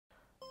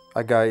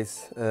Hi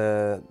guys,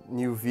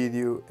 new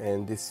video,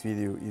 and this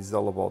video is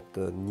all about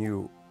the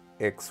new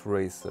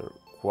X-Racer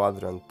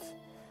Quadrant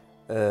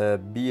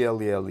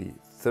BLLE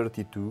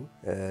 32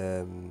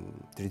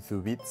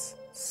 32 bits.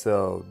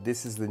 So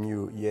this is the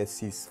new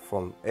ESCs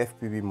from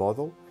FPV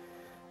model,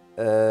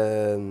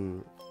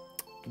 the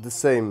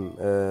same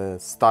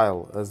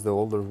style as the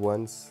older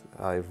ones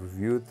I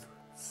reviewed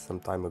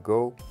some time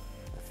ago.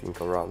 I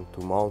think around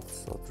 2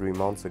 months or 3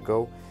 months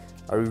ago.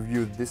 I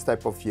reviewed this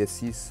type of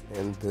ESCs,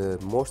 and the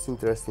most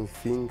interesting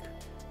thing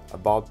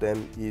about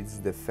them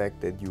is the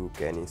fact that you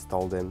can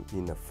install them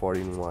in a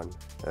 4-in-1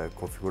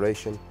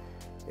 configuration,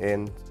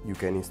 and you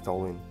can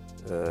install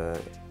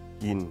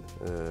in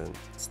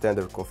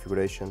standard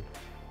configuration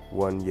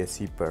 1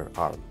 ESC per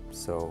arm.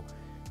 So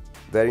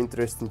very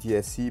interesting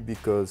ESC,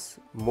 because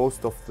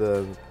most of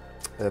the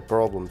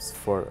problems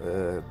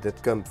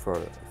that come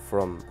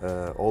from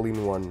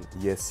all-in-one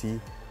ESC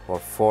or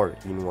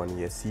 4-in-1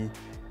 ESC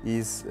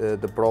is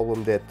the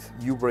problem that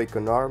you break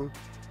an arm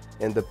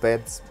and the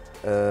pads,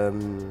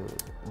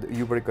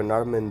 you break an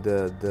arm and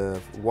the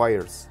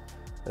wires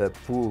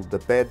pull the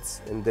pads,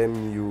 and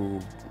then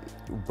you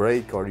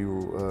break or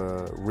you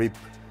rip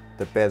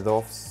the pad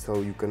off,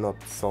 so you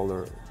cannot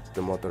solder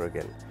the motor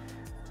again.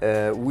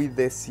 With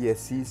the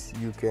ESCs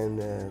you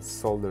can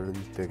solder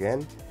it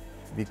again,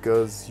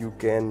 because you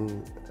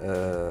can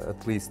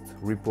at least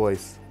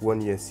replace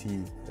one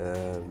ESC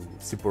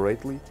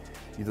separately.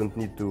 You don't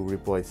need to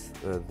replace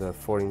the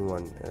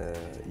 4-in-1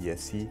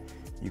 ESC.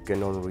 You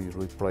can only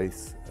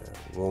replace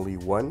only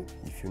one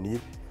if you need.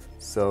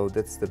 So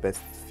that's the best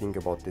thing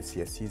about the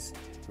ESCs.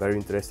 Very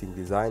interesting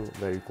design,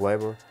 very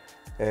clever.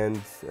 And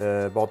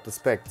about the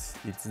specs,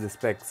 it's the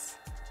specs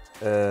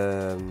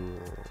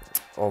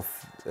of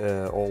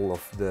all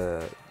of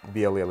the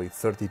BLLE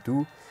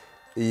 32.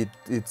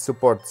 It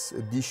supports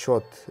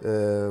D-Shot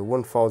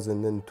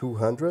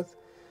 1200.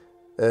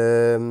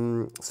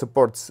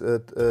 Supports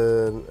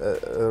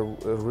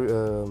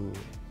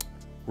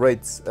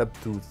rates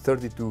up to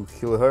 32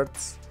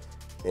 kHz,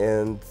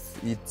 and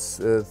it's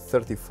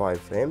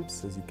 35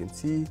 amps, as you can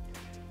see,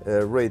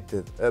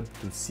 rated up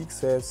to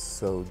 6S.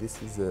 So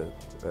this is a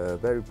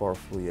very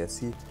powerful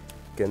ESC,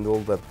 can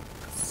hold up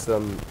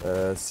some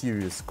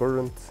serious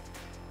current.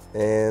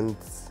 And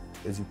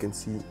as you can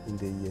see in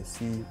the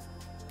ESC,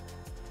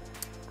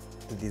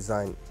 the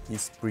design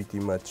is pretty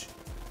much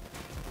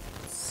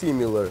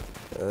similar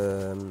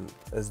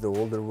as the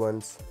older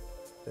ones,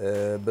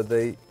 but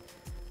they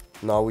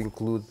now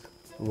include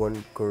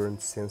one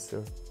current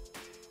sensor.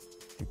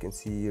 You can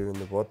see here in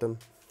the bottom.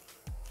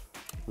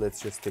 Let's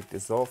just take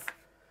this off,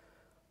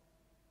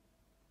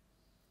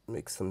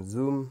 make some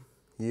zoom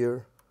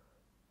here.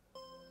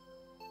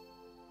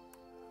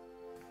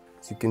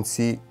 As you can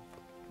see,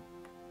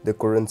 the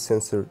current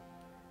sensor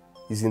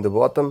is in the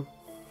bottom.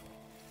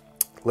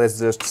 Let's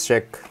just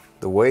check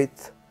the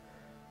weight.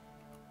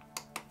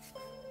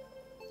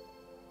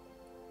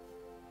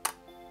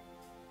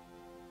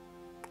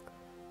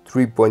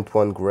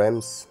 .1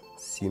 grams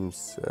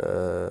seems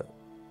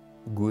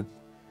good.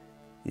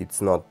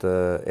 It's not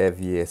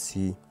heavy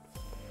ESC.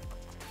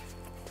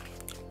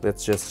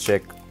 Let's just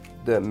check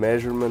the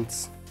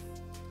measurements.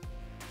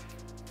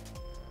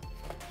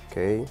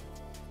 Okay.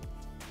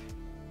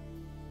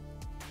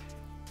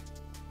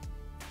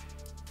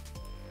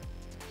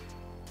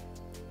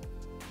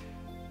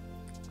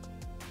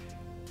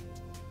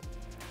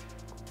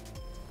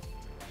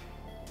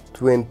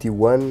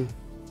 .21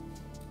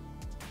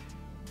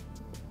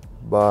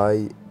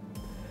 by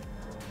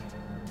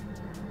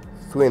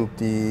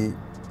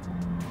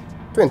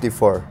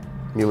 24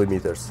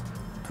 millimeters.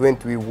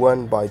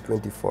 21 by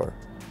 24.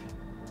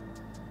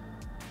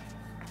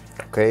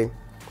 Okay,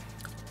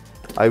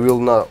 I will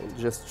now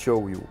just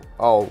show you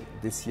how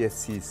the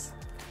ESCs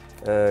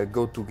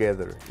go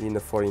together in a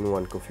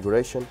 4-in-1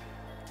 configuration.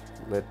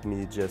 Let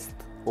me just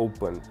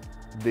open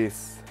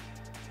these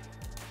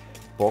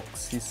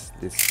boxes,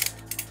 these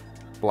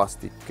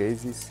plastic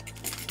cases,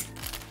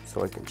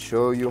 so I can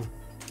show you.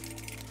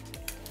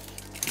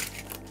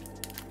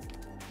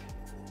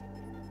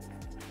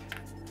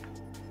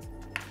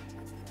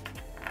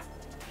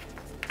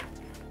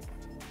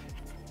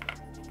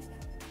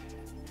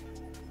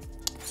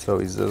 So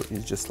it's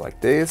just like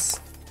this.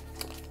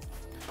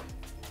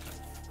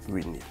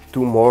 We need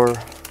 2 more.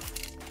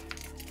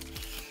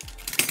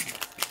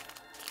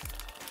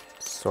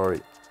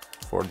 Sorry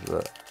for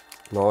the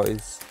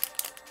noise,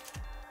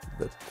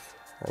 but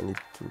I need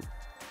to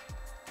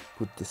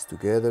put this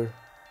together.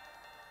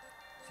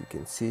 As you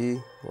can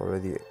see,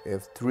 already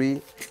have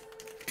 3,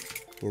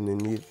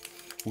 and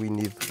we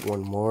need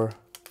 1 more,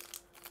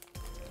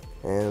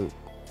 and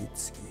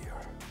it's here.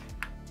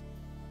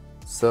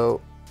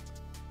 So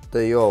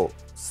they all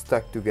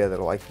stuck together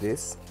like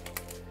this,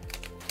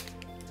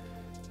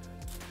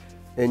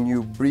 and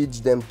you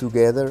bridge them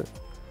together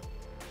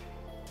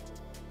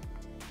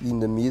in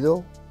the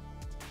middle.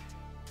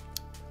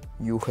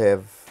 You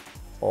have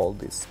all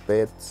these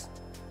pads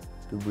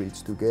to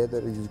bridge together.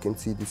 As you can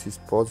see, this is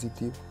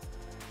positive,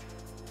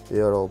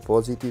 they are all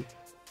positive,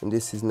 and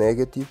this is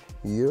negative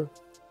here.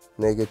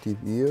 negative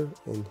here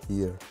and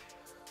here.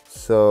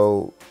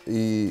 So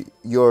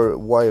your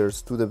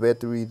wires to the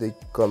battery, they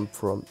come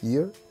from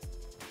here,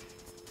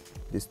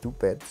 these two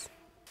pads,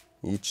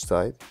 each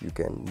side, you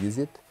can use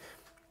it.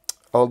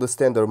 All the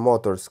standard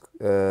motor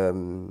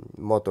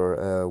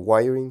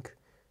wiring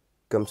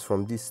comes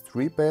from these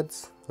three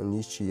pads on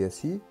each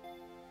ESC.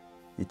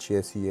 Each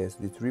ESC has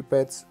the three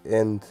pads,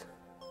 and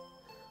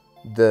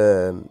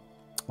the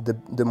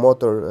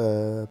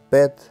motor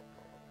pad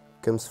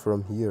comes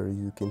from here.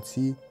 You can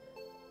see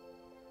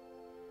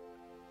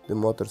the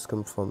motors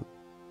come from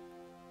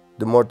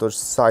the motor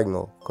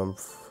signal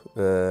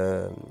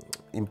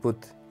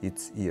input,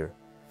 it's here.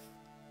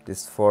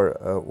 These four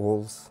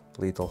holes,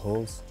 little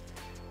holes.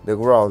 The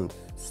ground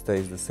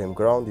stays the same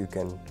ground, you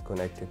can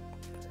connect it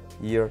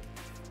here.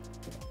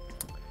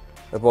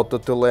 About the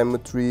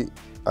telemetry,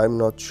 I'm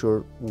not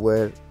sure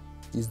where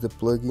is the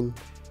plugin,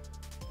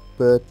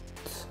 but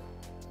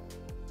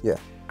yeah,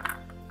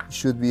 it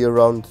should be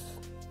around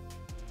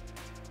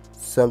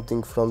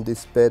something from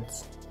these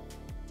pads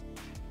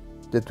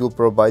that will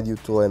provide you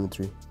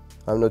telemetry.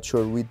 I'm not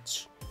sure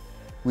which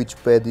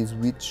pad is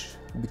which,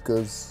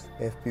 because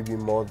FPV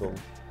model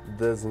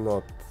does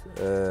not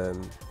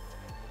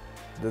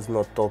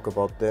talk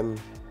about them,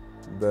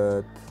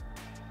 but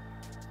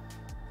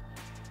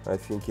I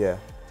think they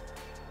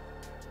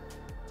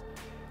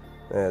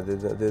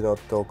don't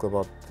talk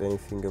about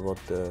anything about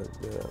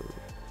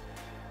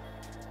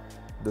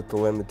the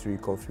telemetry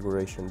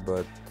configuration,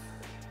 but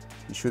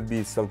it should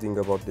be something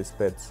about these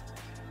pads.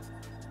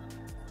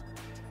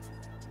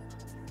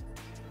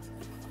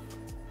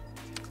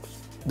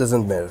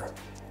 Doesn't matter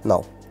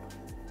now,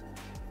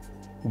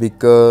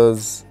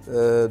 because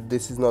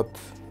this is not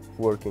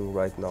working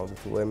right now. The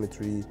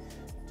telemetry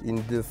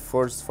in the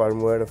first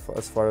firmware,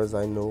 as far as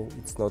I know,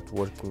 it's not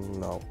working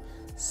now.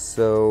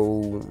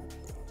 So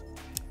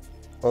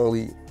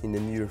only in the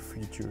near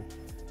future,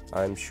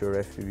 I'm sure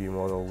FPV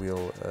model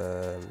will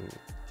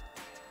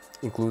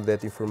include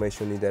that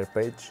information in their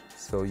page,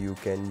 so you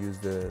can use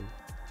the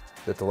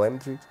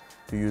telemetry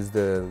to use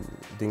the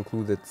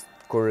included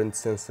current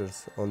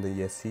sensors on the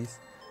ESCs.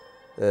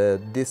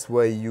 This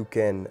way you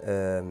can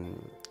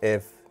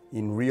have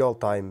in real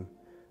time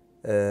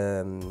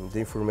the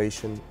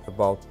information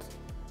about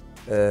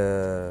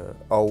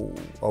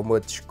how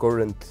much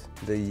current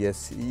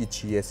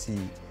each ESC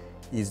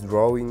is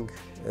drawing,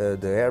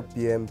 the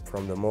RPM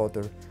from the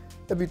motor,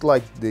 a bit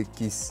like the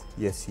KISS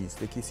ESCs.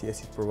 The KISS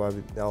ESCs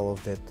provide all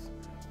of that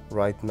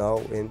right now,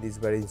 and it's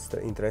very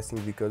interesting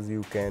because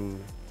you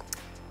can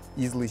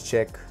easily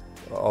check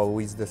how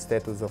is the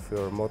status of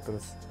your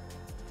motors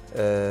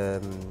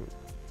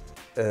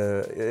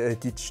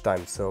at each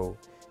time. So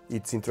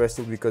it's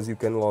interesting because you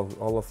can log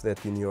all of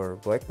that in your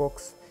black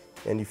box,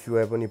 and if you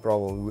have any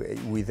problem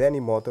with any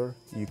motor,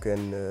 you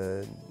can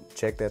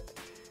check that,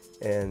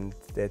 and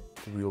that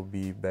will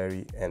be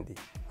very handy.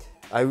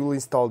 I will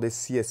install these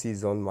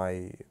CSCs on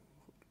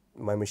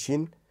my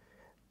machine,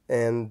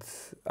 and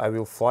I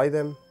will fly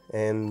them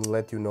and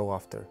let you know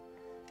after.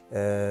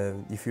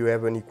 If you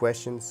have any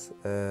questions,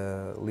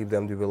 leave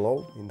them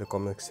below in the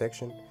comment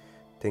section.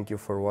 Thank you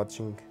for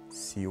watching.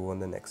 See you on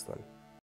the next one.